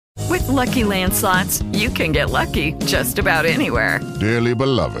Lucky Land Slots, you can get lucky just about anywhere. Dearly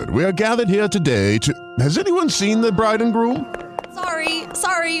beloved, we are gathered here today to... Has anyone seen the bride and groom?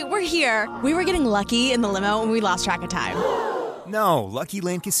 Sorry, we're here. We were getting lucky in the limo and we lost track of time. No, Lucky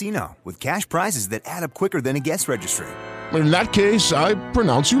Land Casino, with cash prizes that add up quicker than a guest registry. In that case, I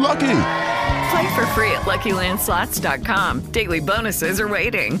pronounce you lucky. Play for free at LuckyLandSlots.com. Daily bonuses are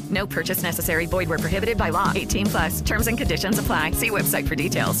waiting. No purchase necessary. Void where prohibited by law. 18+. Terms and conditions apply. See website for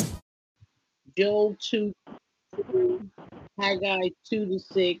details. Joel 2, Haggai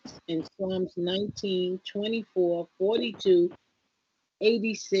 2-6, and Psalms 19, 24, 42,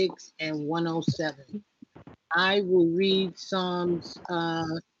 86, and 107. I will read Psalms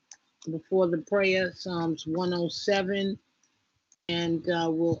before the prayer, Psalms 107, and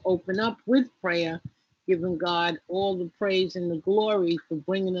we'll open up with prayer, giving God all the praise and the glory for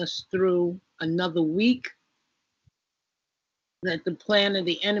bringing us through another week. That the plan of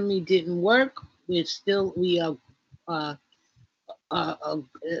the enemy didn't work. We are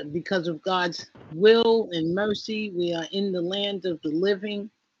because of God's will and mercy, we are in the land of the living.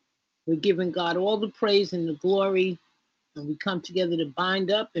 We're giving God all the praise and the glory, and we come together to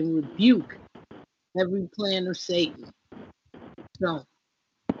bind up and rebuke every plan of Satan. So,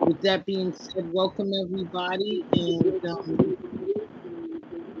 with that being said, welcome everybody, and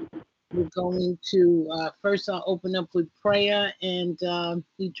we're going to, first I'll open up with prayer, and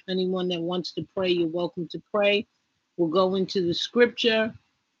anyone that wants to pray, you're welcome to pray. We'll go into the scripture,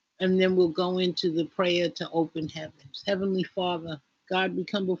 and then we'll go into the prayer to open heavens. Heavenly Father, God, we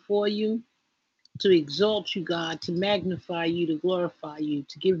come before you to exalt you, God, to magnify you, to glorify you,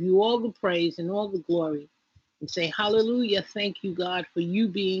 to give you all the praise and all the glory, and say, hallelujah, thank you, God, for you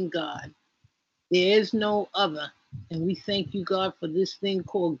being God. There is no other. And we thank you, God, for this thing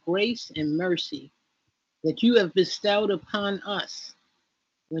called grace and mercy that you have bestowed upon us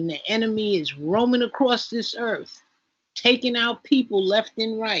when the enemy is roaming across this earth, taking out people left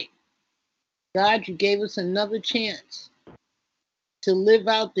and right. God, you gave us another chance to live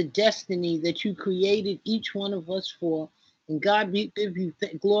out the destiny that you created each one of us for. And God, we give you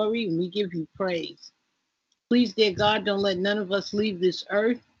glory and we give you praise. Please, dear God, don't let none of us leave this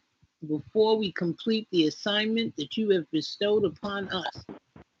earth before we complete the assignment that you have bestowed upon us.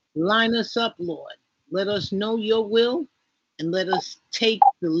 Line us up, Lord. Let us know your will, and let us take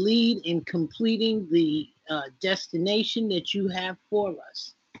the lead in completing the destination that you have for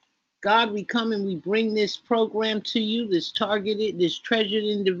us. God, we come and we bring this program to you, this treasured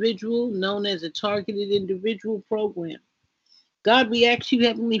individual known as a targeted individual program. God, we ask you,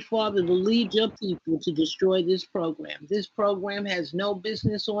 Heavenly Father, to lead your people to destroy this program. This program has no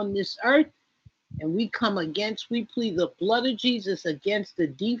business on this earth, and we plead the blood of Jesus against the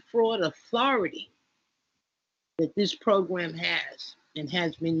defraud authority that this program has and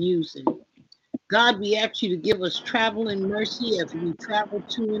has been using. God, we ask you to give us traveling mercy as we travel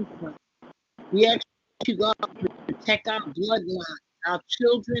to and from. We ask you, God, to protect our bloodline, our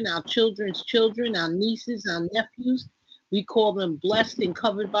children, our children's children, our nieces, our nephews. We call them blessed and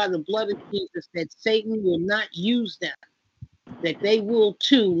covered by the blood of Jesus, that Satan will not use them, that they will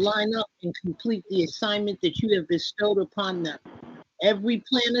too line up and complete the assignment that you have bestowed upon them. Every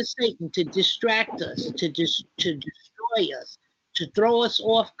plan of Satan to distract us, to destroy us, to throw us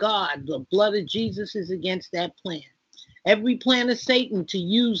off God, the blood of Jesus is against that plan. Every plan of Satan to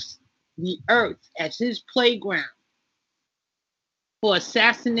use the earth as his playground for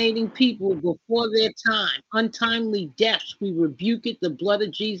assassinating people before their time, untimely deaths, we rebuke it. The blood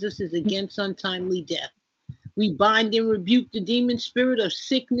of Jesus is against untimely death. We bind and rebuke the demon spirit of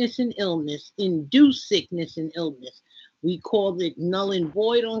sickness and illness, induced sickness and illness. We call it null and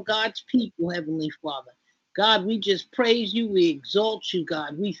void on God's people, Heavenly Father. God, we just praise you. We exalt you,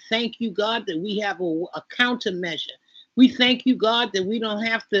 God. We thank you, God, that we have a countermeasure. We thank you, God, that we don't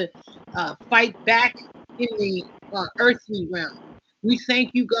have to fight back in the earthly realm. We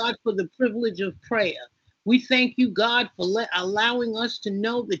thank you, God, for the privilege of prayer. We thank you, God, for allowing us to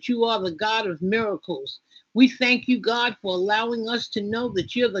know that you are the God of miracles. We thank you, God, for allowing us to know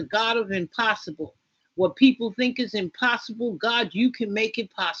that you're the God of impossible. What people think is impossible, God, you can make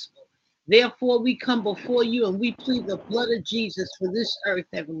it possible. Therefore, we come before you and we plead the blood of Jesus for this earth,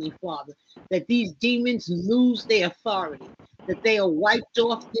 Heavenly Father, that these demons lose their authority, that they are wiped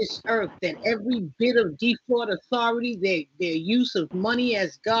off this earth, that every bit of defraud authority, their use of money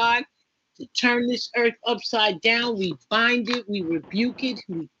as God to turn this earth upside down, we bind it, we rebuke it,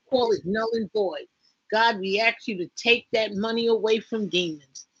 we call it null and void. God, we ask you to take that money away from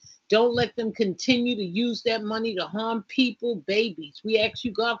demons. Don't let them continue to use that money to harm people, babies. We ask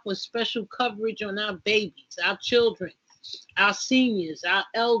you, God, for special coverage on our babies, our children, our seniors, our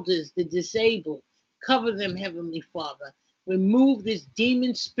elders, the disabled. Cover them, Heavenly Father. Remove this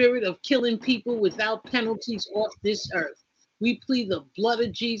demon spirit of killing people without penalties off this earth. We plead the blood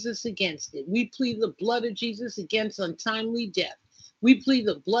of Jesus against it. We plead the blood of Jesus against untimely death. We plead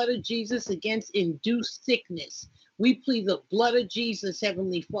the blood of Jesus against induced sickness. We plead the blood of Jesus,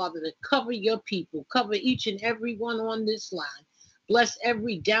 Heavenly Father, to cover your people, cover each and every one on this line. Bless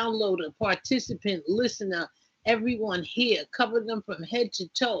every downloader, participant, listener, everyone here. Cover them from head to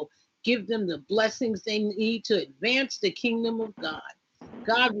toe. Give them the blessings they need to advance the kingdom of God.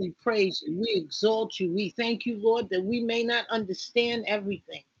 God, we praise you. We exalt you. We thank you, Lord, that we may not understand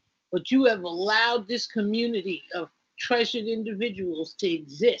everything, but you have allowed this community of treasured individuals to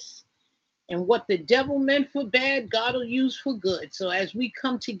exist. And what the devil meant for bad, God will use for good. So as we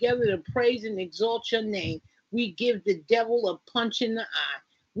come together to praise and exalt your name, we give the devil a punch in the eye.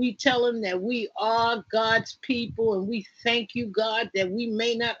 We tell him that we are God's people, and we thank you, God, that we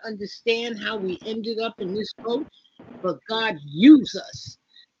may not understand how we ended up in this boat, but God, use us.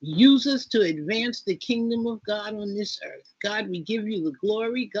 Use us to advance the kingdom of God on this earth. God, we give you the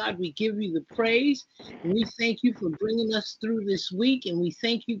glory. God, we give you the praise. And we thank you for bringing us through this week. And we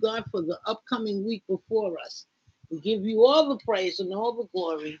thank you, God, for the upcoming week before us. We give you all the praise and all the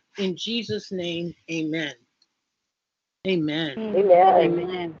glory. In Jesus' name, amen. Amen.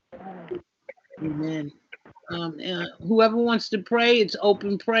 Amen. Amen. Whoever wants to pray, it's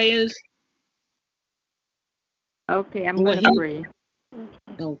open prayers. Okay, I'm going to pray.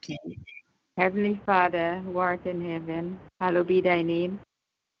 Okay. Heavenly Father, who art in heaven, hallowed be thy name.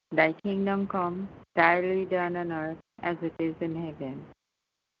 Thy kingdom come, thy will be done on earth as it is in heaven.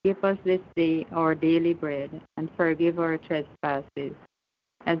 Give us this day our daily bread, and forgive our trespasses,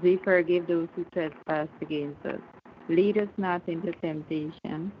 as we forgive those who trespass against us. Lead us not into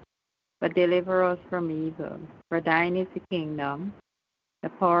temptation, but deliver us from evil. For thine is the kingdom, the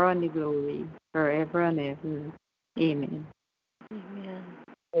power, and the glory, forever and ever. Amen. Amen.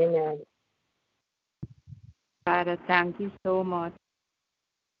 Amen. Father, thank you so much.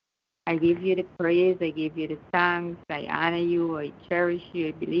 I give you the praise. I give you the thanks. I honor you. I cherish you.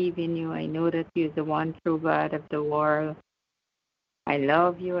 I believe in you. I know that you're the one true God of the world. I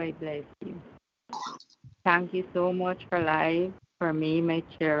love you. I bless you. Thank you so much for life, for me, my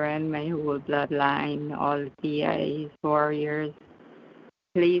children, my whole bloodline, all the TIs, warriors.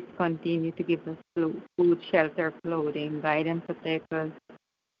 Please continue to give us food, shelter, clothing, guide and protect us.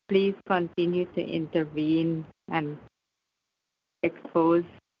 Please continue to intervene and expose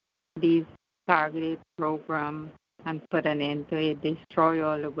these targeted programs and put an end to it. Destroy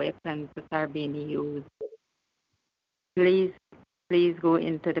all the weapons that are being used. Please go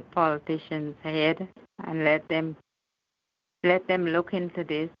into the politicians' head and let them look into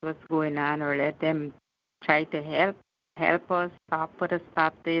this, what's going on, or let them try to help us put a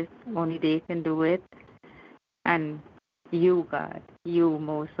stop this. Only they can do it. And you, God, you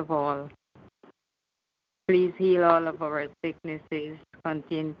most of all. Please heal all of our sicknesses.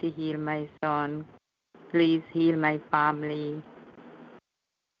 Continue to heal my son. Please heal my family.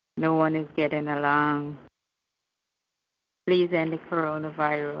 No one is getting along. Please end the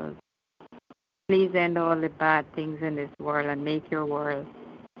coronavirus. Please end all the bad things in this world and make your world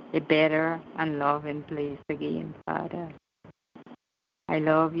a better and loving place again, Father. I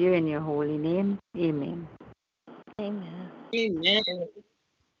love you in your holy name. Amen. Amen. Amen.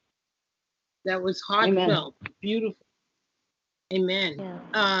 That was heartfelt. Amen. Beautiful. Amen.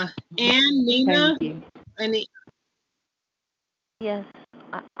 Yeah. Ann, Nina, any? Yes,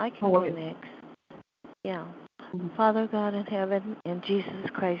 I can go next. Yeah. Father God in heaven, in Jesus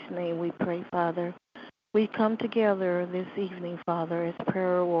Christ's name we pray, Father. We come together this evening, Father, as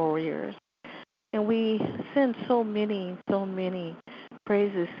prayer warriors. And we send so many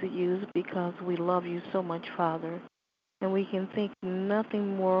praises to you because we love you so much, Father. And we can think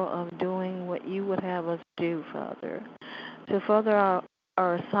nothing more of doing what you would have us do, Father, to further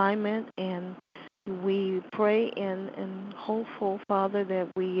our assignment. And we pray and hopeful, Father, that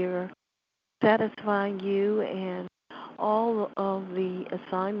we are satisfying you and all of the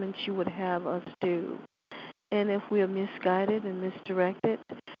assignments you would have us do. And if we are misguided and misdirected,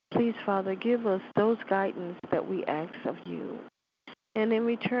 please, Father, give us those guidance that we ask of you. And in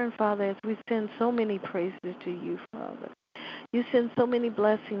return, Father, as we send so many praises to you, Father, you send so many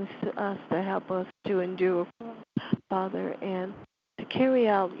blessings to us to help us to endure, Father, and to carry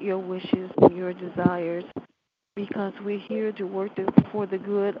out your wishes and your desires, because we're here to work for the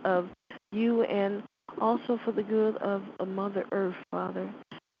good of you and also for the good of Mother Earth, Father.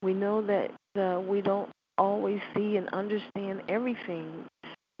 We know that we don't always see and understand everything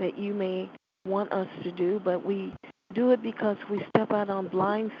that you may want us to do, but we Do it because we step out on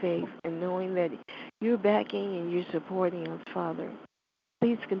blind faith and knowing that you're backing and you're supporting us, Father.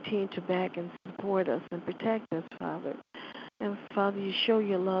 Please continue to back and support us and protect us, Father. And Father, you show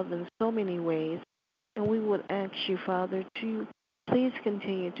your love in so many ways. And we would ask you, Father, to please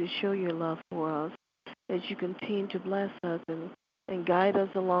continue to show your love for us as you continue to bless us and guide us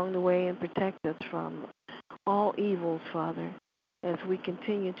along the way and protect us from all evils, Father, as we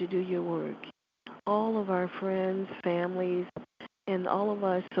continue to do your work. All of our friends, families, and all of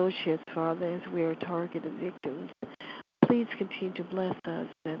our associates, Father, as we are targeted victims, please continue to bless us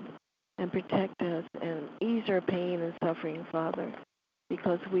and protect us and ease our pain and suffering, Father,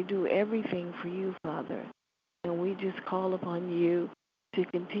 because we do everything for you, Father. And we just call upon you to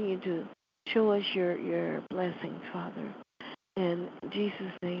continue to show us your blessings, Father. In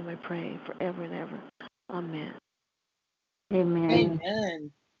Jesus' name I pray forever and ever. Amen. Amen.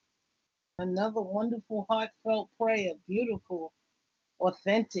 Amen. Another wonderful, heartfelt prayer. Beautiful,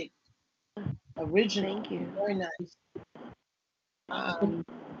 authentic, original. Thank you. Very nice.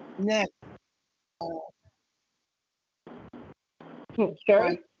 Next.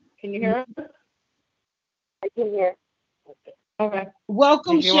 Sherry, can you hear us? I can hear. Okay.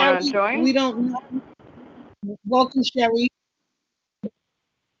 Welcome, Did you Sherry. want to join? We don't know. Welcome, Sherry.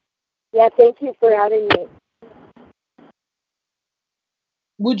 Yeah, thank you for having me.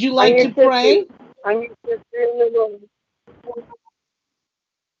 Would you like to pray? I'm your sister in the Lord.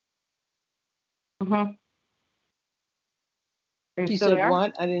 Mm-hmm. She said there?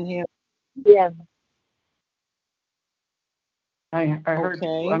 What? I didn't hear. Yeah. I heard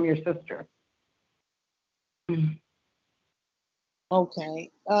Okay. I'm your sister.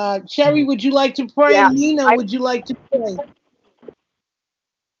 Okay. Sherry, would you like to pray? Yeah, Nina, would you like to pray?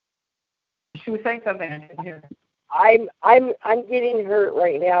 She was saying something I didn't hear. I'm getting hurt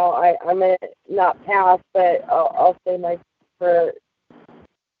right now. I'm gonna not pass, but I'll say my prayer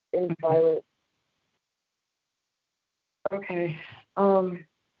in silence. Okay.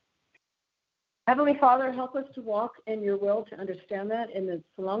 Heavenly Father, help us to walk in your will, to understand that. And as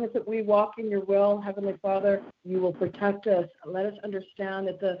long as we walk in your will, Heavenly Father, you will protect us. Let us understand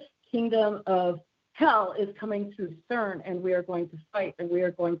that the kingdom of hell is coming through CERN, and we are going to fight, and we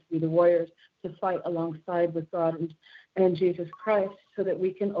are going to be the warriors to fight alongside with God and Jesus Christ so that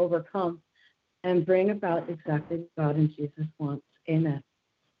we can overcome and bring about exactly what God and Jesus wants. Amen.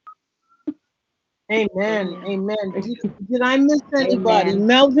 Amen. Amen. Did I miss anybody? Amen.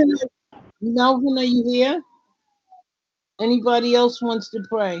 Melvin, are you here? Anybody else wants to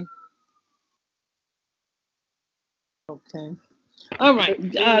pray? Okay. All right.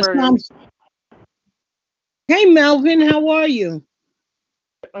 Hey, Melvin, how are you?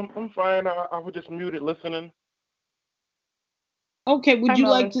 I'm fine. I was just muted listening. Okay. Would you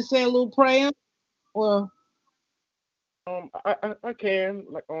like to say a little prayer? Or I can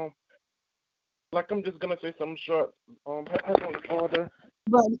like I'm just gonna say something short. Heavenly Father.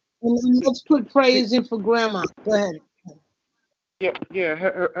 But let's put prayers in for Grandma. Go ahead. Yeah.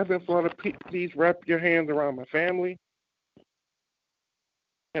 Heavenly Father, please wrap your hands around my family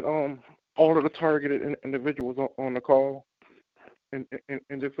and all of the targeted individuals on the call, and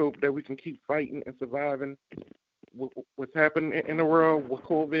just hope that we can keep fighting and surviving what's happening in the world with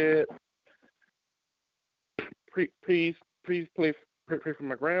COVID. Please pray for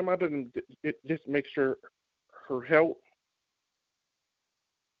my grandmother and just make sure her health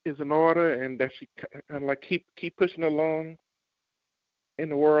is in order and that she kind of like keep pushing along in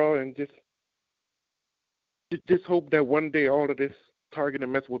the world, and just hope that one day all of this targeted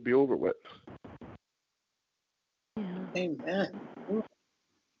mess will be over with. Amen.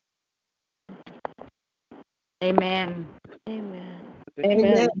 Amen. Amen.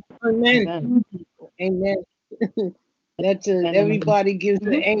 Amen. Amen. Amen. That's everybody gives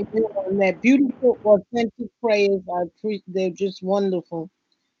an amen on that. Beautiful, authentic prayers. They're just wonderful.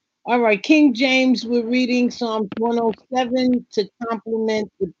 All right, King James, we're reading Psalms 107 to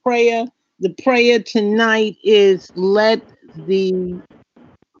complement the prayer. The prayer tonight is let there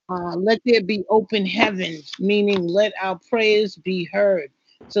be open heavens, meaning let our prayers be heard.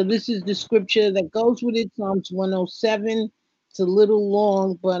 So this is the scripture that goes with it, Psalms 107. It's a little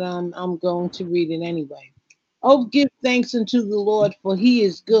long, but I'm going to read it anyway. Oh, give thanks unto the Lord, for he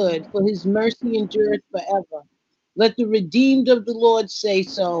is good, for his mercy endureth forever. Let the redeemed of the Lord say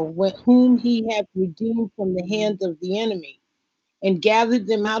so, whom he hath redeemed from the hand of the enemy, and gathered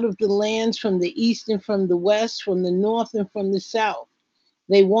them out of the lands from the east and from the west, from the north and from the south.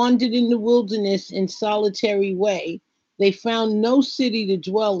 They wandered in the wilderness in solitary way. They found no city to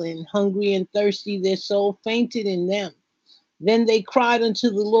dwell in. Hungry and thirsty, their soul fainted in them. Then they cried unto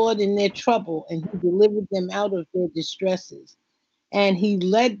the Lord in their trouble, and he delivered them out of their distresses. And he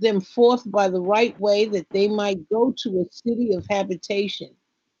led them forth by the right way, that they might go to a city of habitation.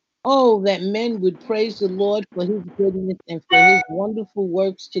 Oh, that men would praise the Lord for his goodness and for his wonderful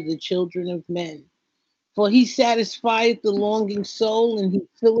works to the children of men. For he satisfieth the longing soul, and he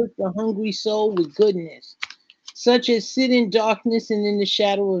filleth the hungry soul with goodness. Such as sit in darkness and in the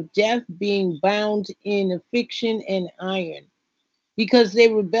shadow of death, being bound in affliction and iron, because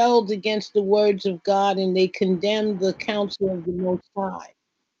they rebelled against the words of God, and they condemned the counsel of the Most High.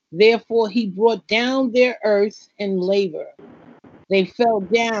 Therefore he brought down their earth and labor. They fell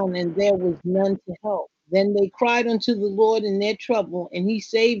down, and there was none to help. Then they cried unto the Lord in their trouble, and he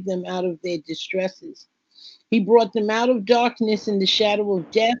saved them out of their distresses. He brought them out of darkness and the shadow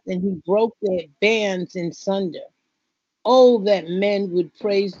of death, and he broke their bands in sunder. Oh, that men would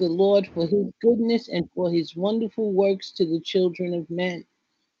praise the Lord for his goodness and for his wonderful works to the children of men.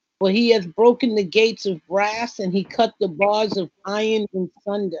 For he hath broken the gates of brass, and he cut the bars of iron in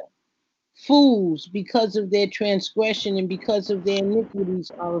sunder. Fools, because of their transgression and because of their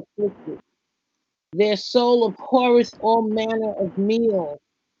iniquities, are afflicted. Their soul abhorreth all manner of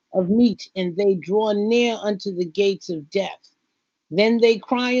meat, and they draw near unto the gates of death. Then they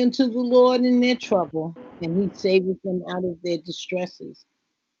cry unto the Lord in their trouble, and he saveth them out of their distresses.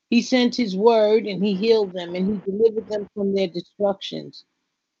 He sent his word, and he healed them, and he delivered them from their destructions.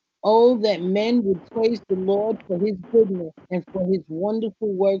 Oh, that men would praise the Lord for his goodness and for his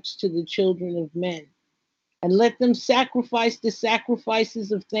wonderful works to the children of men. And let them sacrifice the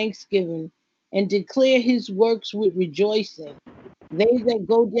sacrifices of thanksgiving and declare his works with rejoicing. They that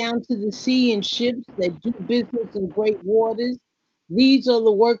go down to the sea in ships, that do business in great waters, these are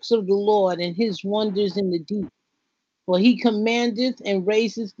the works of the Lord, and his wonders in the deep. For he commandeth and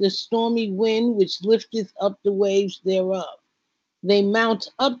raiseth the stormy wind, which lifteth up the waves thereof. They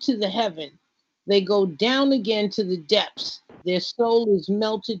mount up to the heaven, they go down again to the depths. Their soul is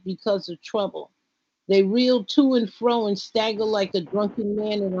melted because of trouble. They reel to and fro and stagger like a drunken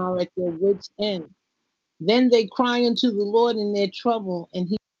man, and are at their wits' end. Then they cry unto the Lord in their trouble, and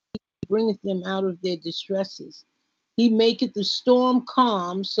he bringeth them out of their distresses. He maketh the storm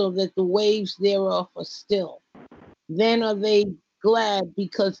calm, so that the waves thereof are still. Then are they glad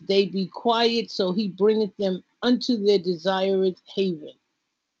because they be quiet, so he bringeth them unto their desired haven.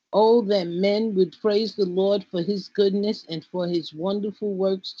 Oh, that men would praise the Lord for his goodness and for his wonderful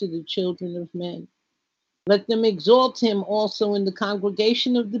works to the children of men. Let them exalt him also in the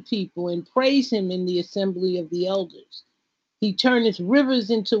congregation of the people, and praise him in the assembly of the elders. He turneth rivers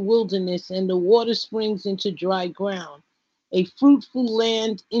into wilderness, and the water springs into dry ground, a fruitful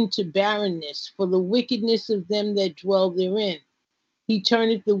land into barrenness, for the wickedness of them that dwell therein. He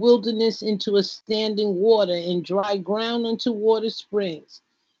turneth the wilderness into a standing water, and dry ground unto water springs.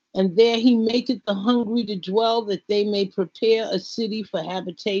 And there he maketh the hungry to dwell, that they may prepare a city for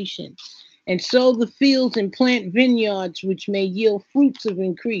habitation, and sow the fields and plant vineyards, which may yield fruits of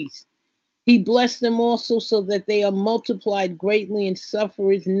increase. He blessed them also, so that they are multiplied greatly, and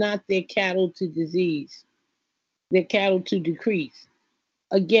suffereth not their cattle to decrease.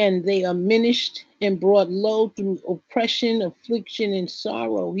 Again, they are minished and brought low through oppression, affliction, and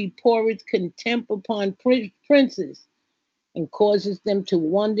sorrow. He poureth contempt upon princes, and causes them to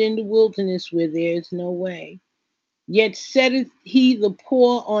wander in the wilderness where there is no way. Yet setteth he the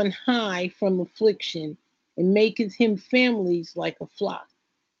poor on high from affliction, and maketh him families like a flock.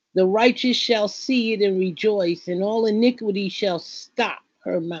 The righteous shall see it and rejoice, and all iniquity shall stop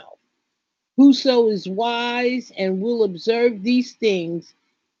her mouth. Whoso is wise and will observe these things,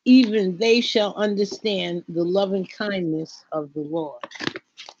 even they shall understand the loving kindness of the Lord.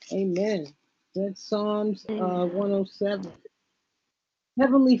 Amen. That's Psalms 107.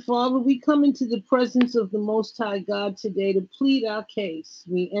 Heavenly Father, we come into the presence of the Most High God today to plead our case.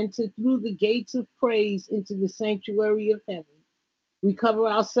 We enter through the gates of praise into the sanctuary of heaven. We cover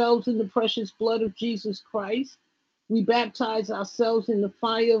ourselves in the precious blood of Jesus Christ. We baptize ourselves in the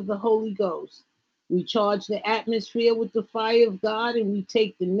fire of the Holy Ghost. We charge the atmosphere with the fire of God, and we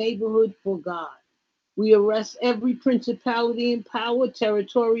take the neighborhood for God. We arrest every principality and power,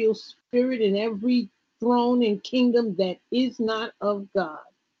 territorial spirit, and every throne and kingdom that is not of God.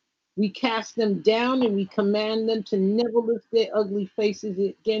 We cast them down, and we command them to never lift their ugly faces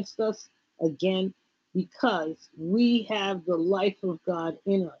against us again, because we have the life of God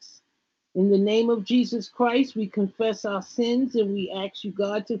in us. In the name of Jesus Christ, we confess our sins, and we ask you,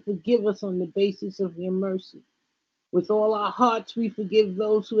 God, to forgive us on the basis of your mercy. With all our hearts, we forgive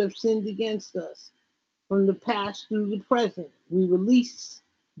those who have sinned against us, from the past through the present. We release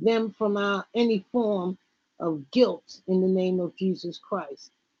them from any form of guilt in the name of Jesus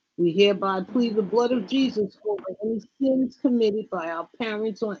Christ. We hereby plead the blood of Jesus over any sins committed by our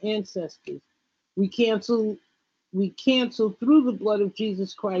parents or ancestors. We cancel through the blood of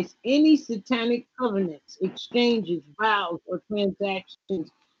Jesus Christ any satanic covenants, exchanges, vows, or transactions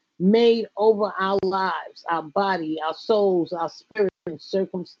made over our lives, our body, our souls, our spirit, and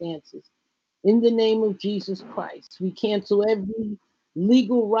circumstances. In the name of Jesus Christ, we cancel every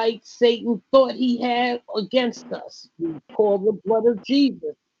legal right Satan thought he had against us. We call the blood of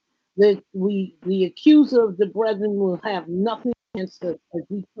Jesus. The accuser of the brethren will have nothing against us as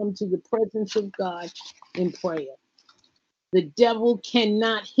we come to the presence of God in prayer. The devil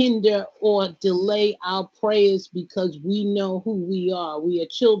cannot hinder or delay our prayers because we know who we are. We are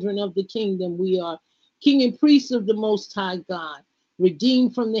children of the kingdom. We are king and priests of the Most High God,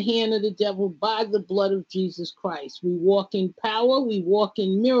 redeemed from the hand of the devil by the blood of Jesus Christ. We walk in power. We walk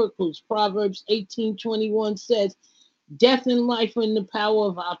in miracles. Proverbs 18:21 says, death and life are in the power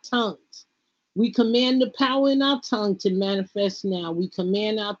of our tongues. We command the power in our tongue to manifest now. We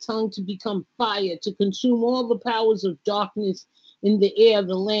command our tongue to become fire, to consume all the powers of darkness in the air,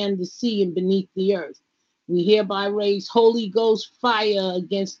 the land, the sea, and beneath the earth. We hereby raise Holy Ghost fire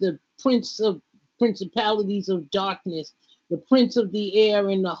against the principalities of darkness, the prince of the air,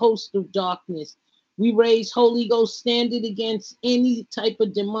 and the host of darkness. We raise Holy Ghost standard against any type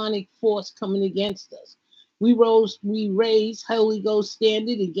of demonic force coming against us. We raise Holy Ghost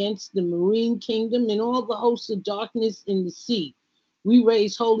standard against the marine kingdom and all the hosts of darkness in the sea. We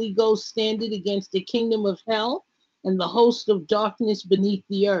raise Holy Ghost standard against the kingdom of hell and the host of darkness beneath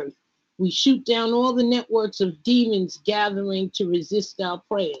the earth. We shoot down all the networks of demons gathering to resist our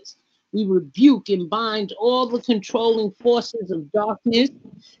prayers. We rebuke and bind all the controlling forces of darkness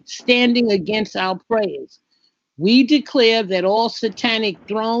standing against our prayers. We declare that all satanic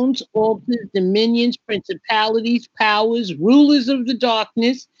thrones, altars, dominions, principalities, powers, rulers of the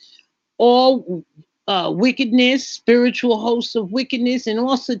darkness, all wickedness, spiritual hosts of wickedness, and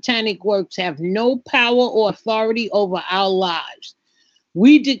all satanic works have no power or authority over our lives.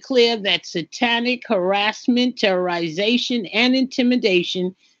 We declare that satanic harassment, terrorization, and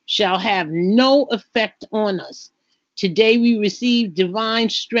intimidation shall have no effect on us. Today we receive divine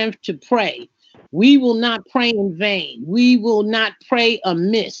strength to pray. We will not pray in vain. We will not pray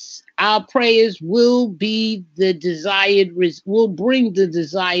amiss. Our prayers will bring the desired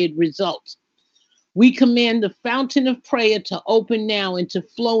results. We command the fountain of prayer to open now and to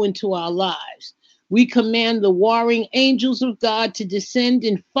flow into our lives. We command the warring angels of God to descend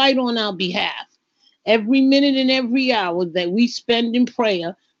and fight on our behalf. Every minute and every hour that we spend in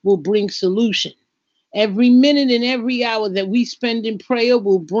prayer will bring solution. Every minute and every hour that we spend in prayer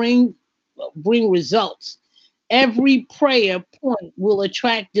will bring results. Every prayer point will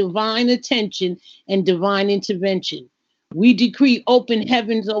attract divine attention and divine intervention. We decree open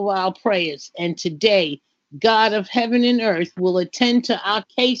heavens over our prayers, and today, God of heaven and earth will attend to our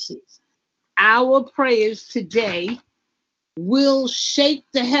cases. Our prayers today will shake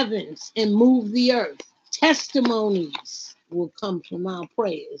the heavens and move the earth. Testimonies will come from our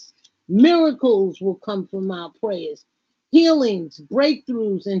prayers. Miracles will come from our prayers. Healings,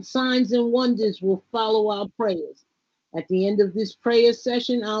 breakthroughs, and signs and wonders will follow our prayers. At the end of this prayer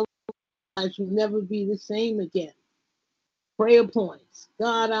session, our lives will never be the same again. Prayer points.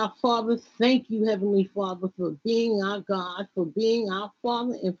 God, our Father, thank you, Heavenly Father, for being our God, for being our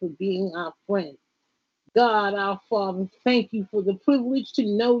Father, and for being our friend. God, our Father, thank you for the privilege to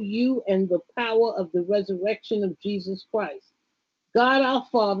know you and the power of the resurrection of Jesus Christ. God, our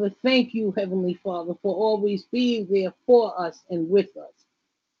Father, thank you, Heavenly Father, for always being there for us and with us.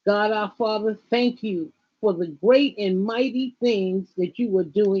 God, our Father, thank you for the great and mighty things that you are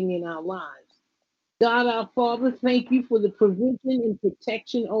doing in our lives. God, our Father, thank you for the provision and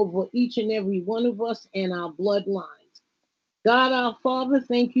protection over each and every one of us and our bloodlines. God, our Father,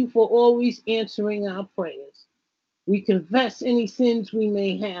 thank you for always answering our prayers. We confess any sins we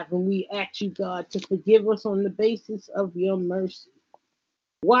may have, and we ask you, God, to forgive us on the basis of your mercy.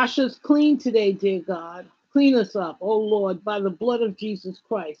 Wash us clean today, dear God. Clean us up, oh Lord, by the blood of Jesus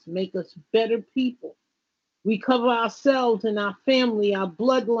Christ. Make us better people. We cover ourselves and our family, our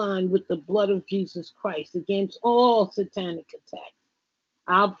bloodline with the blood of Jesus Christ against all satanic attacks.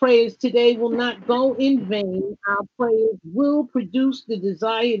 Our prayers today will not go in vain. Our prayers will produce the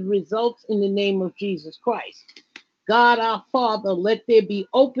desired results in the name of Jesus Christ. God, our Father, let there be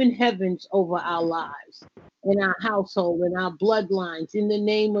open heavens over our lives, in our household, in our bloodlines, in the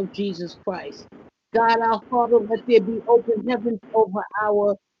name of Jesus Christ. God, our Father, let there be open heavens over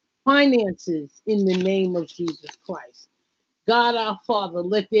our finances, in the name of Jesus Christ. God our Father,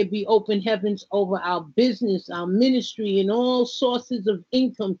 let there be open heavens over our business, our ministry, and all sources of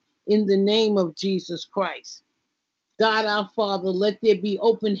income in the name of Jesus Christ. God our Father, let there be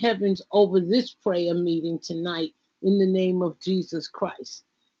open heavens over this prayer meeting tonight in the name of Jesus Christ.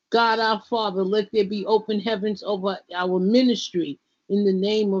 God our Father, let there be open heavens over our ministry in the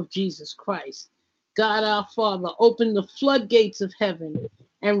name of Jesus Christ. God our Father, open the floodgates of heaven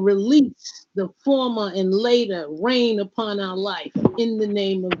and release the former and later rain upon our life in the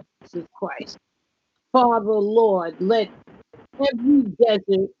name of Jesus Christ. Father, Lord, let every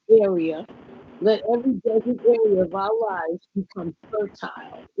desert area of our lives become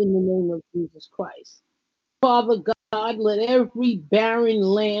fertile in the name of Jesus Christ. Father God, let every barren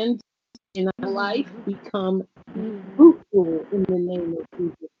land in our life become fruitful in the name of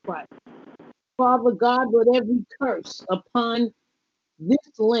Jesus Christ. Father God, let every curse upon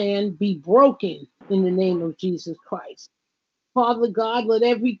this land be broken in the name of Jesus Christ. Father God, let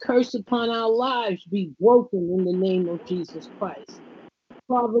every curse upon our lives be broken in the name of Jesus Christ.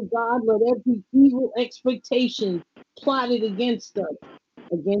 Father God, let every evil expectation plotted against us,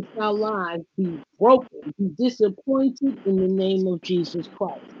 against our lives, be broken, be disappointed in the name of Jesus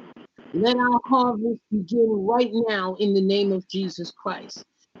Christ. Let our harvest begin right now in the name of Jesus Christ.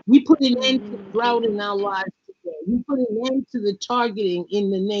 We put an end to drought in our lives today. We put an end to the targeting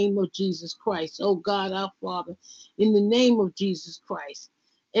in the name of Jesus Christ. Oh God, our Father, in the name of Jesus Christ.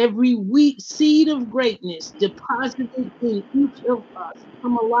 Every wheat seed of greatness deposited in each of us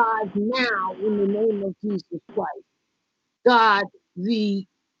come alive now in the name of Jesus Christ. God, the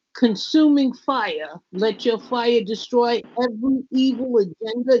consuming fire, let your fire destroy every evil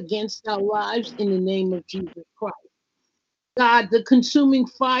agenda against our lives in the name of Jesus Christ. God, the consuming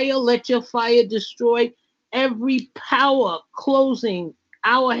fire, let your fire destroy every power closing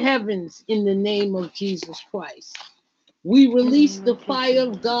our heavens in the name of Jesus Christ. We release the fire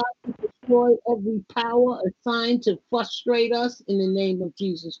of God to destroy every power assigned to frustrate us in the name of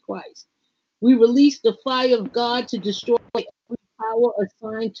Jesus Christ. We release the fire of God to destroy every power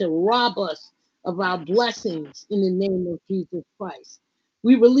assigned to rob us of our blessings in the name of Jesus Christ.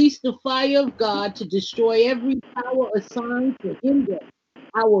 We release the fire of God to destroy every power assigned to hinder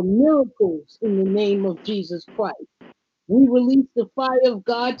our miracles in the name of Jesus Christ. We release the fire of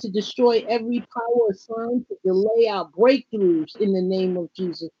God to destroy every power assigned to delay our breakthroughs in the name of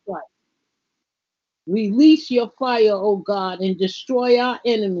Jesus Christ. Release your fire, O God, and destroy our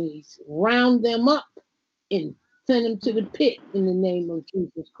enemies. Round them up and send them to the pit in the name of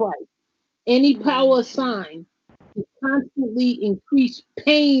Jesus Christ. Any power assigned to constantly increase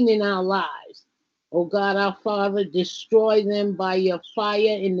pain in our lives, oh God, our Father, destroy them by your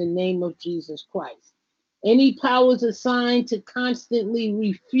fire in the name of Jesus Christ. Any powers assigned to constantly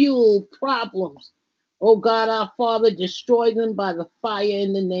refuel problems, oh God, our Father, destroy them by the fire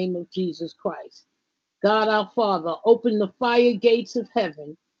in the name of Jesus Christ. God our Father, open the fire gates of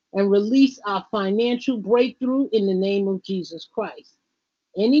heaven and release our financial breakthrough in the name of Jesus Christ.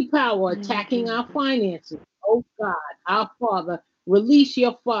 Any power attacking our finances, oh God, our Father, release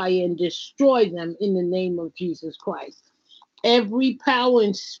your fire and destroy them in the name of Jesus Christ. Every power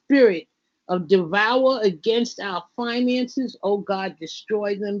and spirit of devour against our finances, oh God,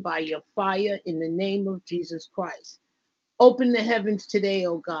 destroy them by your fire in the name of Jesus Christ. Open the heavens today,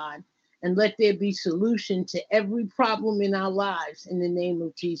 oh God, and let there be solution to every problem in our lives in the name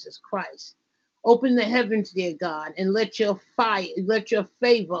of Jesus Christ. Open the heavens, dear God, and let your fire, let your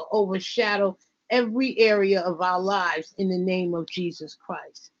favor overshadow every area of our lives in the name of Jesus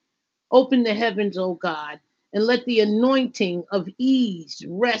Christ. Open the heavens, oh God, and let the anointing of ease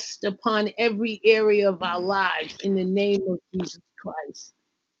rest upon every area of our lives in the name of Jesus Christ.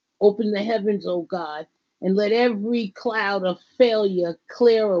 Open the heavens, O God, and let every cloud of failure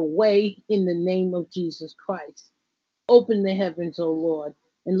clear away in the name of Jesus Christ. Open the heavens, O Lord,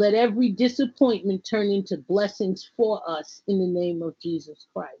 and let every disappointment turn into blessings for us in the name of Jesus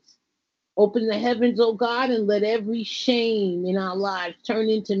Christ. Open the heavens, O God, and let every shame in our lives turn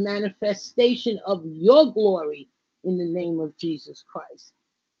into manifestation of your glory in the name of Jesus Christ.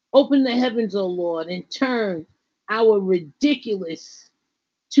 Open the heavens, O Lord, and turn our ridiculous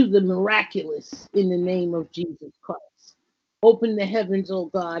to the miraculous in the name of Jesus Christ. Open the heavens, O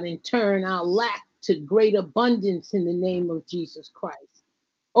God, and turn our lack to great abundance in the name of Jesus Christ.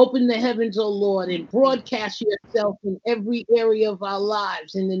 Open the heavens, O Lord, and broadcast yourself in every area of our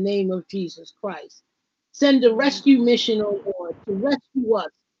lives in the name of Jesus Christ. Send a rescue mission, O Lord, to rescue us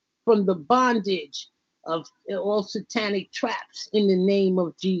from the bondage of all satanic traps in the name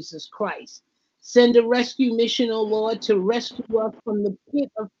of Jesus Christ. Send a rescue mission, O Lord, to rescue us from the pit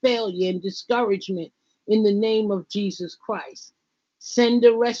of failure and discouragement in the name of Jesus Christ. Send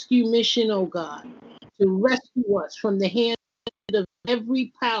a rescue mission, oh God, to rescue us from the hand of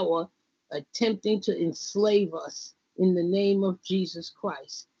every power attempting to enslave us in the name of Jesus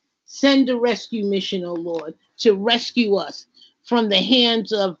Christ. Send a rescue mission, oh Lord, to rescue us from the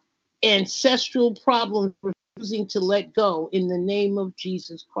hands of ancestral problems refusing to let go in the name of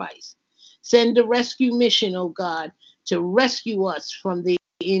Jesus Christ. Send a rescue mission, oh God, to rescue us from the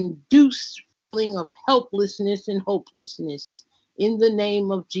induced feeling of helplessness and hopelessness in the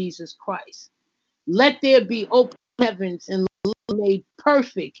name of Jesus Christ. Let there be open heavens and made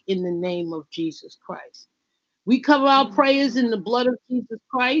perfect in the name of Jesus Christ. We cover our prayers in the blood of Jesus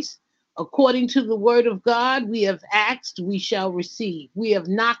Christ. According to the word of God, we have asked, we shall receive. We have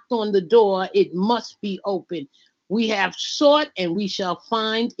knocked on the door, it must be open. We have sought, and we shall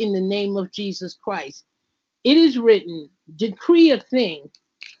find in the name of Jesus Christ. It is written, decree a thing,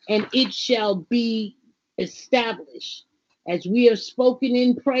 and it shall be established. As we have spoken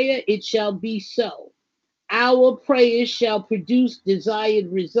in prayer, it shall be so. Our prayers shall produce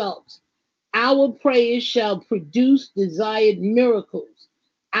desired results. Our prayers shall produce desired miracles.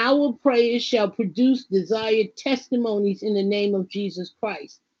 Our prayers shall produce desired testimonies in the name of Jesus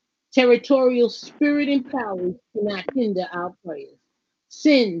Christ. Territorial spirit and powers cannot hinder our prayers.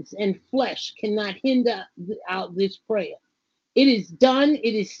 Sins and flesh cannot hinder out this prayer. It is done.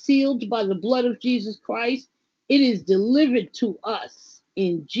 It is sealed by the blood of Jesus Christ. It is delivered to us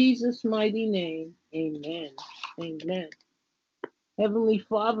in Jesus' mighty name. Amen. Amen. Heavenly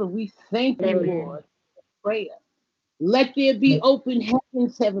Father, we thank you, Lord, for prayer. Let there be open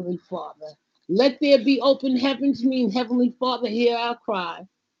heavens, Heavenly Father. Let there be open heavens, mean Heavenly Father, hear our cry.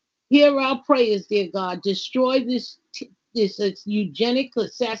 Hear our prayers, dear God. Destroy this eugenic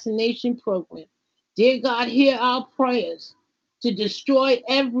assassination program. Dear God, hear our prayers to destroy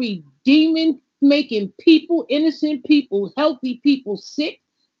every demon making people, innocent people, healthy people sick.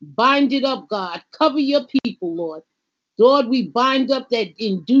 Bind it up, God. Cover your people, Lord. Lord, we bind up that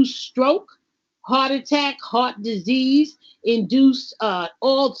induced stroke, heart attack, heart disease, induced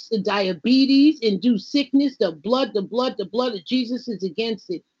all diabetes, induced sickness. The blood of Jesus is against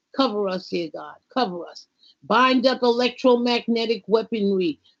it. Cover us here, God. Cover us. Bind up electromagnetic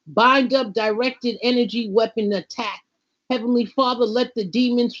weaponry. Bind up directed energy weapon attack. Heavenly Father, let the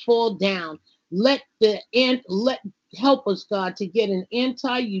demons fall down. Let help us, God, to get an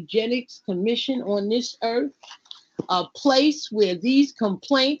anti-eugenics commission on this earth, a place where these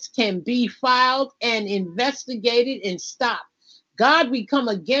complaints can be filed and investigated and stopped. God, we come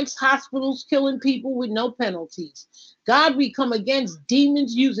against hospitals killing people with no penalties. God, we come against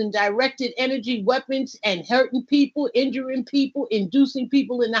demons using directed energy weapons and hurting people, injuring people, inducing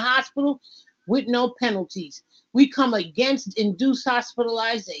people in the hospital with no penalties. We come against induced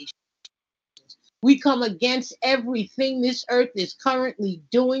hospitalization. We come against everything this earth is currently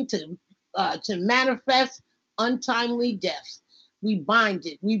doing to manifest untimely deaths. We bind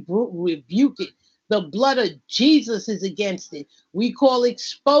it. We rebuke it. The blood of Jesus is against it. We call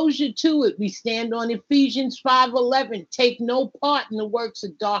exposure to it. We stand on Ephesians 5:11. Take no part in the works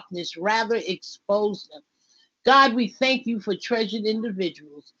of darkness, rather expose them. God, we thank you for treasured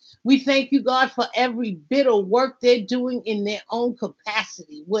individuals. We thank you, God, for every bit of work they're doing in their own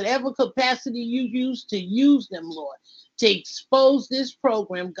capacity, whatever capacity you use to use them, Lord, to expose this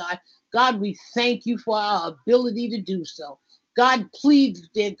program, God. God, we thank you for our ability to do so. God, please,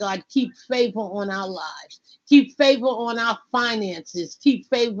 dear God, keep favor on our lives. Keep favor on our finances. Keep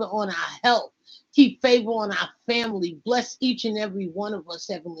favor on our health. Keep favor on our family. Bless each and every one of us,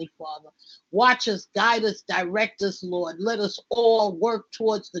 Heavenly Father. Watch us, guide us, direct us, Lord. Let us all work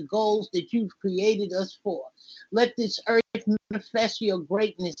towards the goals that you've created us for. Let this earth manifest your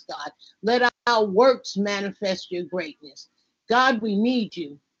greatness, God. Let our works manifest your greatness. God, we need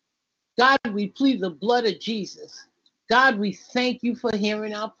you. God, we plead the blood of Jesus. God, we thank you for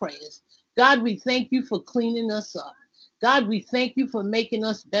hearing our prayers. God, we thank you for cleaning us up. God, we thank you for making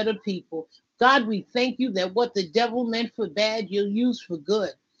us better people. God, we thank you that what the devil meant for bad, you'll use for good.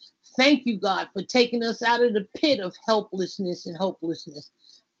 Thank you, God, for taking us out of the pit of helplessness and hopelessness.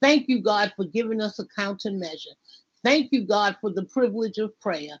 Thank you, God, for giving us a countermeasure. Thank you, God, for the privilege of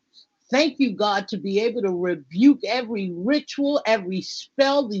prayer. Thank you, God, to be able to rebuke every ritual, every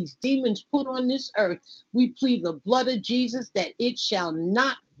spell these demons put on this earth. We plead the blood of Jesus that it shall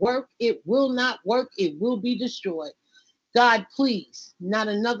not work. It will not work. It will be destroyed. God, please, not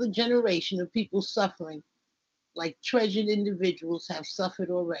another generation of people suffering like treasured individuals have suffered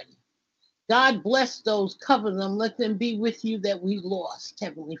already. God, bless those, cover them, let them be with you that we lost,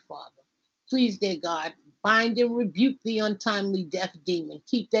 Heavenly Father. Please, dear God, Bind and rebuke the untimely death demon.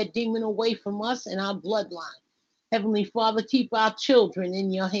 Keep that demon away from us and our bloodline. Heavenly Father, keep our children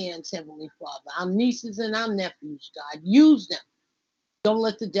in your hands, Heavenly Father. Our nieces and our nephews, God. Use them. Don't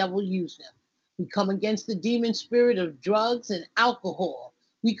let the devil use them. We come against the demon spirit of drugs and alcohol.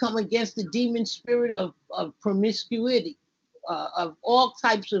 We come against the demon spirit of promiscuity, of all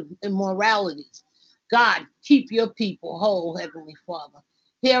types of immoralities. God, keep your people whole, Heavenly Father.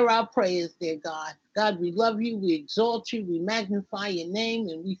 Hear our prayers, dear God. God, we love you, we exalt you, we magnify your name,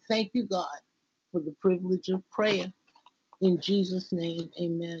 and we thank you, God, for the privilege of prayer. In Jesus' name,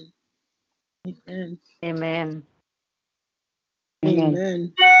 amen. Amen. Amen.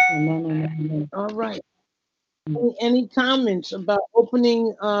 Amen. Amen. Amen. All right. Any comments about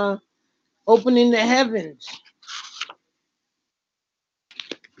opening the heavens?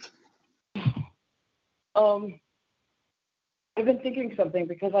 I've been thinking something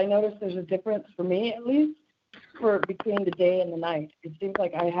because I noticed there's a difference for me, at least, for between the day and the night. It seems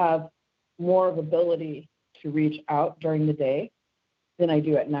like I have more of ability to reach out during the day than I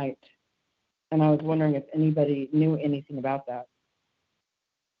do at night. And I was wondering if anybody knew anything about that.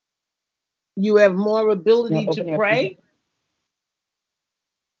 You have more ability to pray?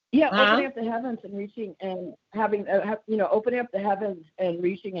 Opening up the heavens and reaching and having, opening up the heavens and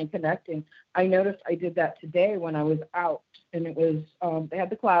reaching and connecting. I noticed I did that today when I was out, and it was, they had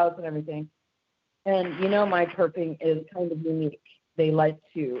the clouds and everything. And, my chirping is kind of unique. They like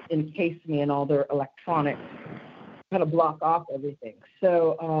to encase me in all their electronics, kind of block off everything.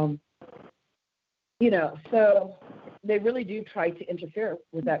 So, so they really do try to interfere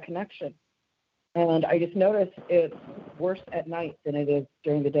with that connection. And I just noticed it's worse at night than it is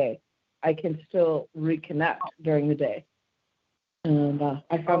during the day. I can still reconnect during the day. And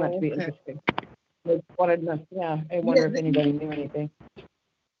I found that to be interesting. I wonder if anybody knew anything.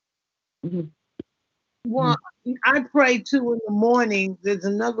 Mm-hmm. Well, I pray too in the morning. There's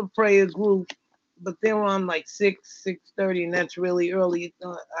another prayer group, but they're on like 6:30, and that's really early.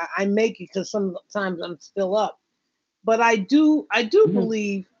 I make it because sometimes I'm still up. But I do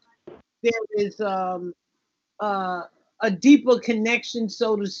believe there is a deeper connection,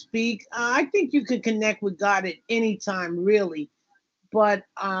 so to speak. I think you can connect with God at any time, really. But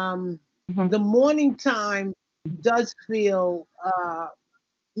the morning time does feel,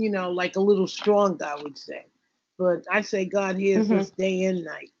 like a little stronger, I would say. But I say God hears us day and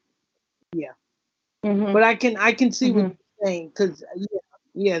night. Yeah. But I can see what you're saying, because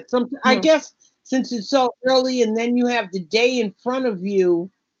I guess since it's so early and then you have the day in front of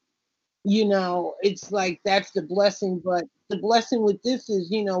you, it's like that's the blessing. But the blessing with this is,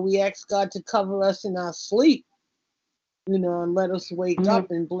 we ask God to cover us in our sleep, and let us wake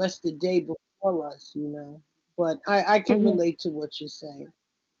up and bless the day before us, But I can relate to what you're saying.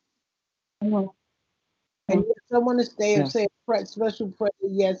 And yes, I want to say a special prayer.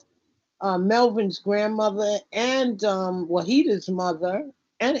 Yes, Melvin's grandmother and Wahida's mother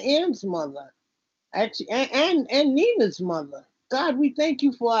and Ann's mother, actually, and Nina's mother. God, we thank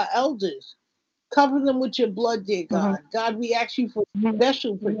you for our elders. Cover them with your blood, dear God. God, we ask you for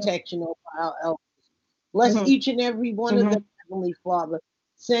special protection over our elders. Bless each and every one of them, Heavenly Father.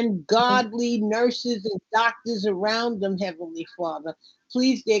 Send godly nurses and doctors around them, Heavenly Father.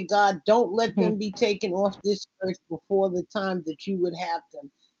 Please, dear God, don't let them be taken off this earth before the time that you would have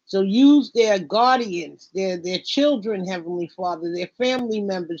them. So use their guardians, their children, Heavenly Father, their family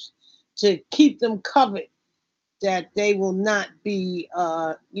members, to keep them covered, that they will not be,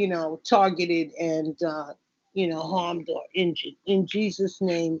 targeted and, harmed or injured. In Jesus'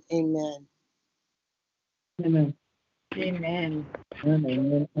 name, amen. Amen. Amen.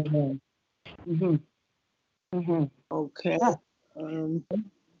 Amen. Amen. Okay.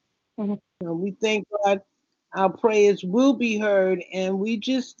 We thank God our prayers will be heard, and we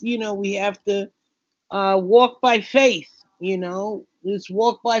just, we have to walk by faith. This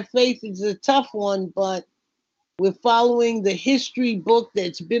walk by faith is a tough one, but we're following the history book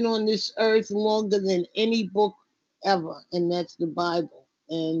that's been on this earth longer than any book ever, and that's the Bible.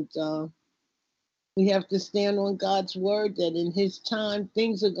 And we have to stand on God's word that in his time,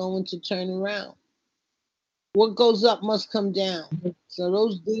 things are going to turn around. What goes up must come down. So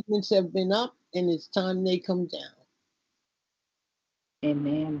those demons have been up, and it's time they come down.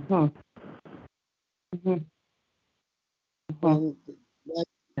 Amen. And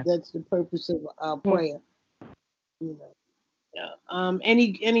that's the purpose of our prayer.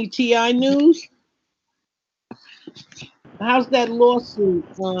 Any TI news? How's that lawsuit?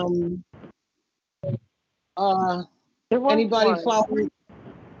 Anybody following?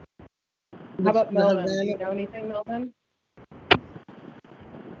 How about Melvin? Do you know anything, Melvin?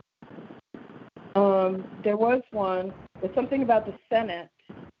 There was one. There's something about the Senate,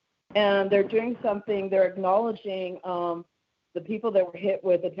 and they're doing something. They're acknowledging the people that were hit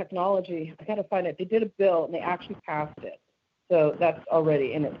with the technology. I got to find it. They did a bill, and they actually passed it. So that's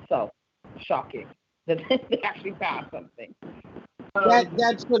already in itself shocking that they actually passed something.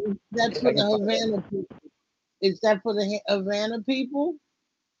 That's for the Havana people. Is that for the Havana people?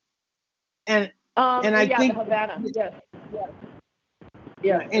 And I think the Havana. Yes.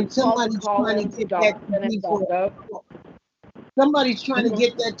 Yeah, and somebody's trying to get that to be for, somebody's trying to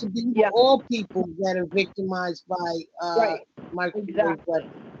get that to be for all people that are victimized by microwave weapons.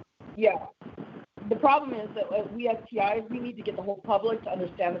 Yeah. The problem is that we as TIs, we need to get the whole public to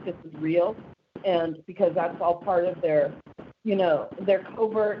understand that this is real, and because that's all part of their, their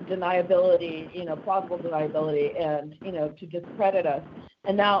covert deniability, plausible deniability, and, to discredit us.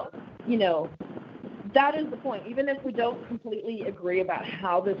 And now, that is the point. Even if we don't completely agree about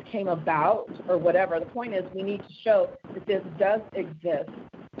how this came about or whatever, the point is we need to show that this does exist,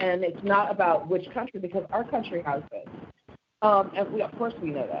 and it's not about which country, because our country has this. And we, of course,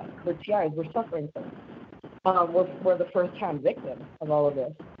 we know that. We're TIs. We're suffering from it. We're the first-time victims of all of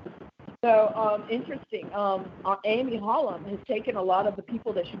this. So interesting. Amy Hollum has taken a lot of the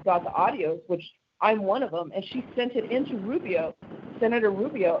people that she got the audios, which I'm one of them, and she sent it into Rubio, Senator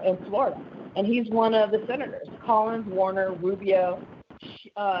Rubio in Florida. And he's one of the senators, Collins, Warner, Rubio,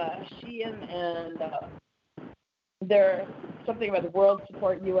 Sheehan, and there's something about the World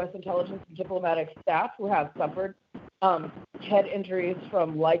Support U.S. Intelligence and Diplomatic Staff who have suffered head injuries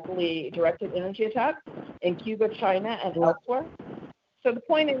from likely directed energy attacks in Cuba, China, and elsewhere. So the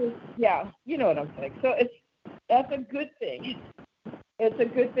point is, you know what I'm saying. So that's a good thing. It's a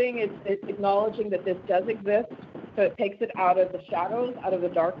good thing. It's acknowledging that this does exist. So it takes it out of the shadows, out of the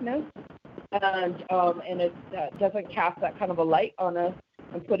darkness, and it doesn't cast that kind of a light on us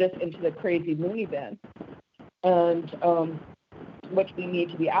and put us into the crazy loony bin, and which we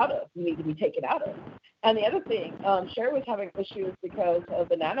need to be out of. We need to be taken out of. And the other thing, Sherry was having issues because of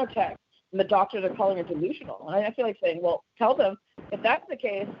the nanotech, and the doctors are calling her delusional. And I feel like saying, well, tell them, if that's the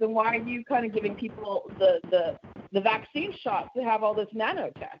case, then why are you kind of giving people the vaccine shot to have all this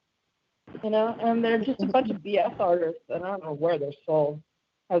nanotech? And they're just a bunch of BS artists, and I don't know where their soul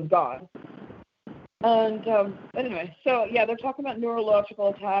has gone. And anyway, so they're talking about neurological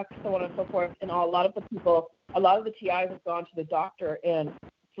attacks, so on and so forth. And a lot of the TIs have gone to the doctor in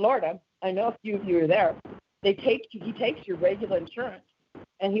Florida. I know a few of you are there. He takes your regular insurance,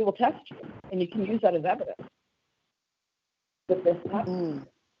 and he will test you, and you can use that as evidence. With this and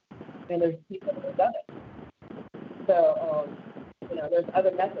there's people that have done it. So, there's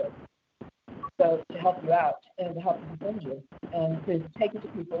other methods. So to help you out and to help defend you and to take it to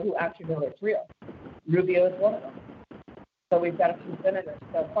people who actually know it's real. Rubio is one of them. So we've got a few senators.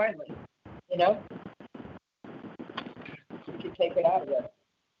 So finally, we can take it out of there.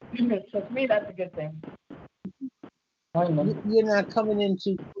 So to me, that's a good thing. You're not coming in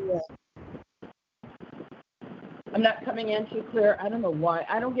too clear. I'm not coming in too clear. I don't know why.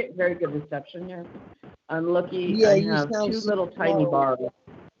 I don't get very good reception here. I'm lucky I have two little tiny bars.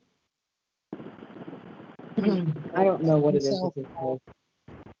 I don't know what it is at this point.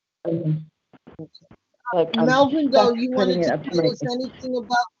 Melvin, though, you wanted to tell us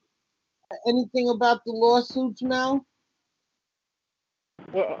anything about the lawsuits, Mel?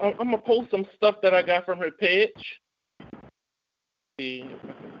 Well, I'm gonna post some stuff that I got from her page. This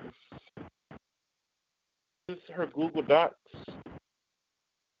is her Google Docs.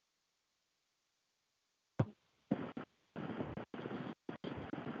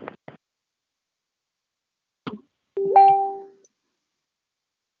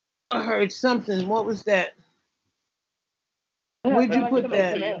 I heard something. What was that? Where'd you put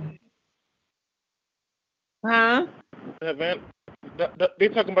that? Huh? They're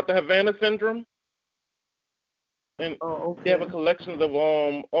talking about the Havana syndrome, and they have a collection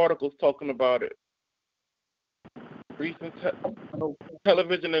of articles talking about it. Recent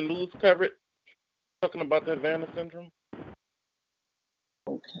television and news coverage talking about the Havana syndrome.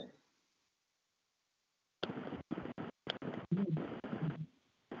 Okay.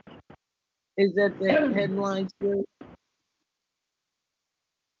 Is that the headline too?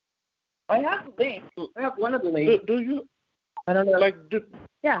 I have the link. I have one of the links. Do you? I don't know.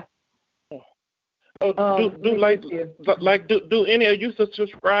 Yeah. Do any of you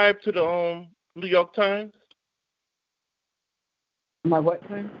subscribe to the New York Times? My what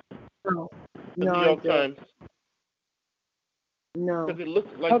time? No. The New York Times. No. Because it looks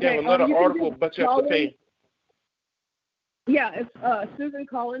like they have another article, but you have to pay. Yeah, it's Susan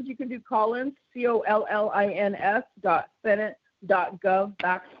Collins. You can do Collins,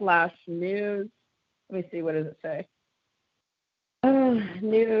 COLLINS.senate.gov/news. Let me see. What does it say?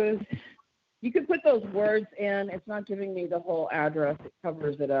 News. You can put those words in. It's not giving me the whole address. It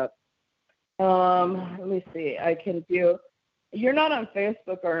covers it up. Let me see. I can do. You're not on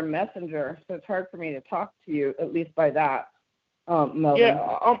Facebook or Messenger, so it's hard for me to talk to you, at least by that. Melvin. Yeah,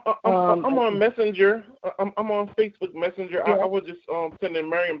 I'm on Messenger. I'm on Facebook Messenger. Yeah. I was just sending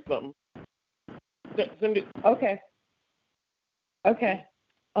Miriam something. Send it. Okay. I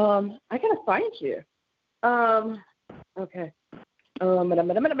gotta find you. Okay.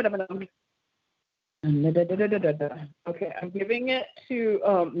 Okay, I'm giving it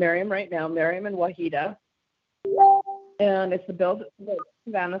to Miriam right now, Miriam and Wahida. And it's the Bill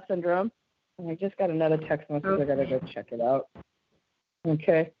Savannah syndrome. And I just got another text message. I gotta go check it out.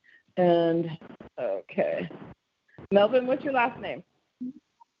 Okay. And okay. Melvin, what's your last name?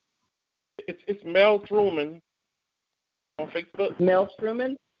 It's Mel Truman on Facebook. Mel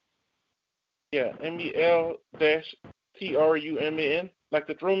Truman? Yeah, MEL-TRUMAN, like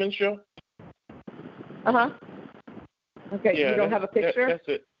the Truman Show. Okay, Yeah, you don't have a picture? That's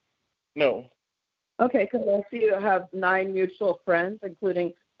it. No. Okay, because I see you have 9 mutual friends,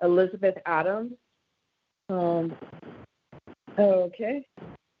 including Elizabeth Adams. Okay.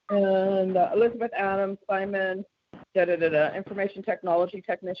 And Elizabeth Adams, Simon, information technology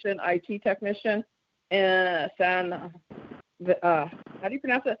technician, IT technician, and how do you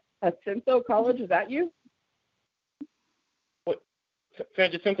pronounce it? Jacinto College, is that you? What?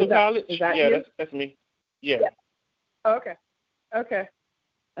 San Jacinto College? Is that yeah, you? that's me. Yeah. Okay.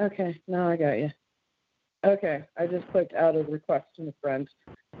 Now I got you. Okay, I just clicked out a request from a friend.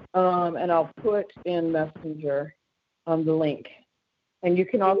 And I'll put in Messenger the link. And you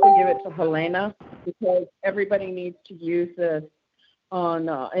can also give it to Helena because everybody needs to use this on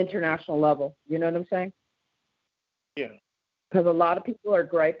international level. You know what I'm saying? Yeah. Because a lot of people are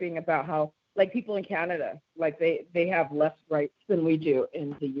griping about how, like people in Canada, like they have less rights than we do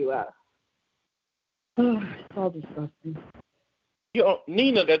in the U.S. Oh, it's all disgusting.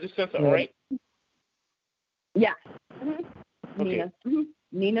 Nina, that just sent something, right? Yeah. Mm-hmm. Okay. Nina. Mm-hmm.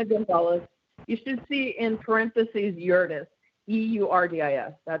 Nina Gonzalez. You should see in parentheses Urdis,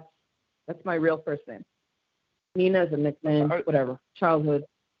 Eurdis. That's my real first name. Nina is a nickname, whatever. Childhood.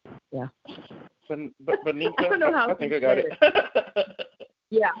 Yeah. But Nina, I don't know how I think I got it.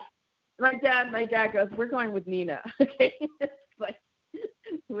 Yeah. My dad goes, we're going with Nina. Okay. It's like,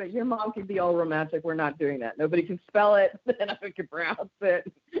 your mom can be all romantic. We're not doing that. Nobody can spell it. Then I can pronounce it.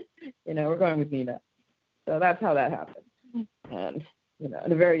 We're going with Nina. So that's how that happened. And,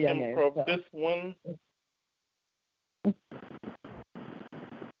 at a very young age. So. This one.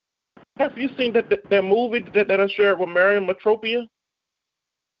 Have you seen that movie that I shared with Miriam, Metropia?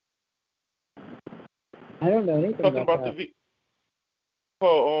 I don't know anything Talking about that.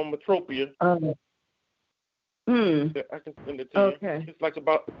 Metropia. I can send it to you. Okay. It's like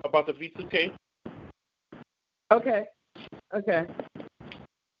about the V2K. Okay.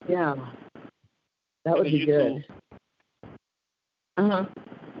 Yeah. That would be good. Oh,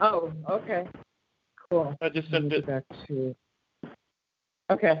 okay. Cool. I just sent it. Back to...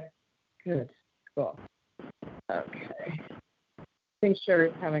 Okay. Good. Cool. Okay. I think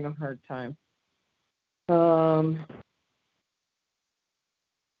Sherry's having a hard time. Oh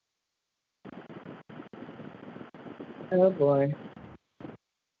boy.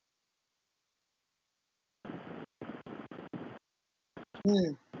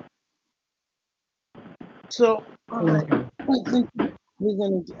 So I'm gonna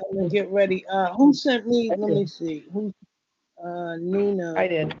get ready. Who sent me? Let me see. Who? Nina. I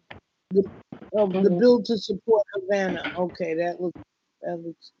did. The bill to support Havana. Okay, that looks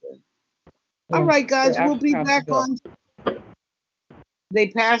good. Yeah. All right, guys, we'll be back on. They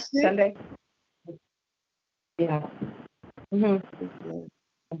passed it. Sunday. Yeah. Okay.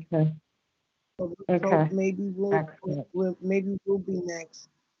 Okay. Maybe we'll be next.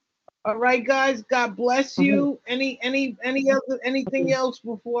 All right, guys. God bless you. Anything else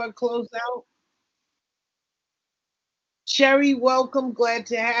before I close out? Sherry, welcome. Glad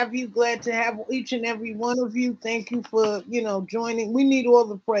to have you. Glad to have each and every one of you. Thank you for joining. We need all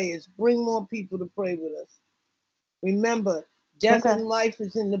the prayers. Bring more people to pray with us. Remember, death and life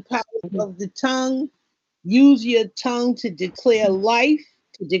is in the power of the tongue. Use your tongue to declare life,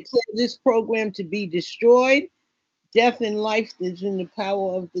 to declare this program to be destroyed. Death and life is in the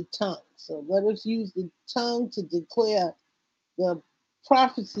power of the tongue. So let us use the tongue to declare the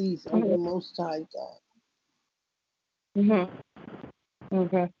prophecies of the Most High God.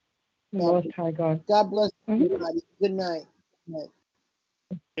 Okay. Most High God. God bless everybody. Good night. Good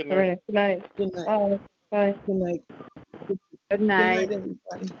night. Good night. Good night. Bye. Good night. Good night. Good night,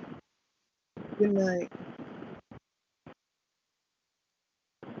 everybody. Good night.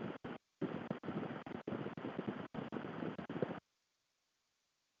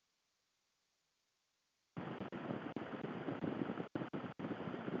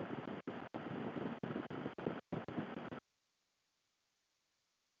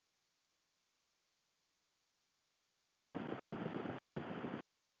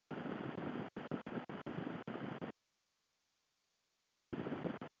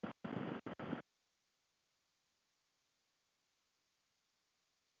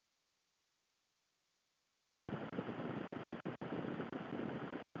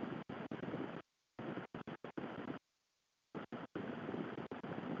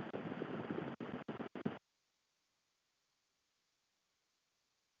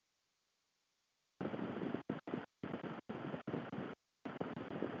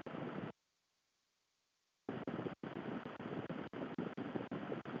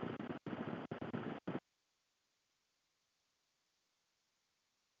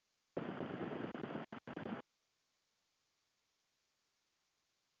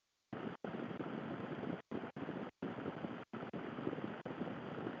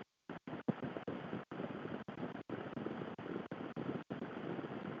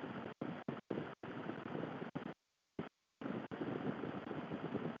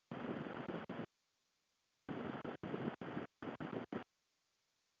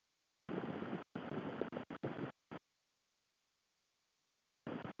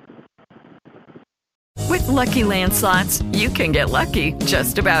 With Lucky Land Slots, you can get lucky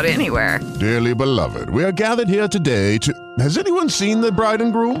just about anywhere. Dearly beloved, we are gathered here today to... Has anyone seen the bride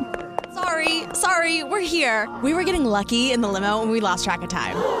and groom? Sorry, we're here. We were getting lucky in the limo and we lost track of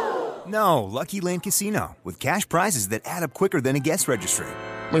time. No, Lucky Land Casino, with cash prizes that add up quicker than a guest registry.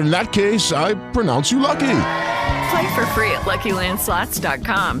 In that case, I pronounce you lucky. Play for free at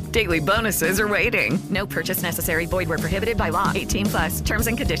LuckyLandSlots.com. Daily bonuses are waiting. No purchase necessary. Void where prohibited by law. 18+. Terms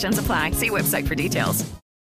and conditions apply. See website for details.